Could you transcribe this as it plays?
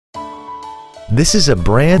This is a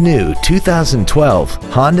brand new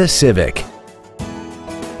 2012 Honda Civic.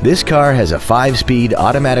 This car has a 5-speed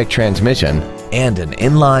automatic transmission and an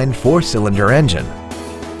inline 4-cylinder engine.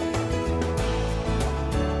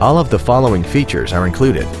 All of the following features are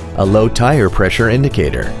included: a low tire pressure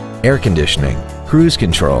indicator, air conditioning, cruise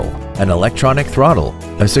control, an electronic throttle,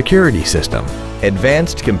 a security system,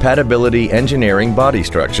 advanced compatibility engineering body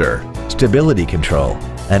structure, stability control,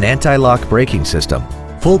 an anti-lock braking system,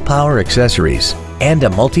 full power accessories, and a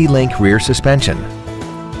multi-link rear suspension.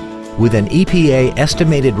 With an EPA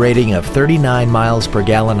estimated rating of 39 miles per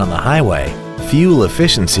gallon on the highway, fuel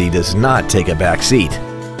efficiency does not take a back seat.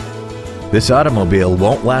 This automobile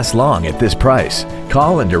won't last long at this price.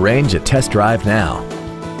 Call and arrange a test drive now.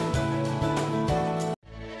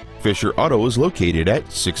 Fisher Auto is located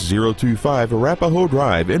at 6025 Arapahoe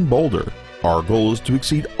Drive in Boulder. Our goal is to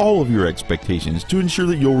exceed all of your expectations to ensure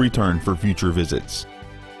that you'll return for future visits.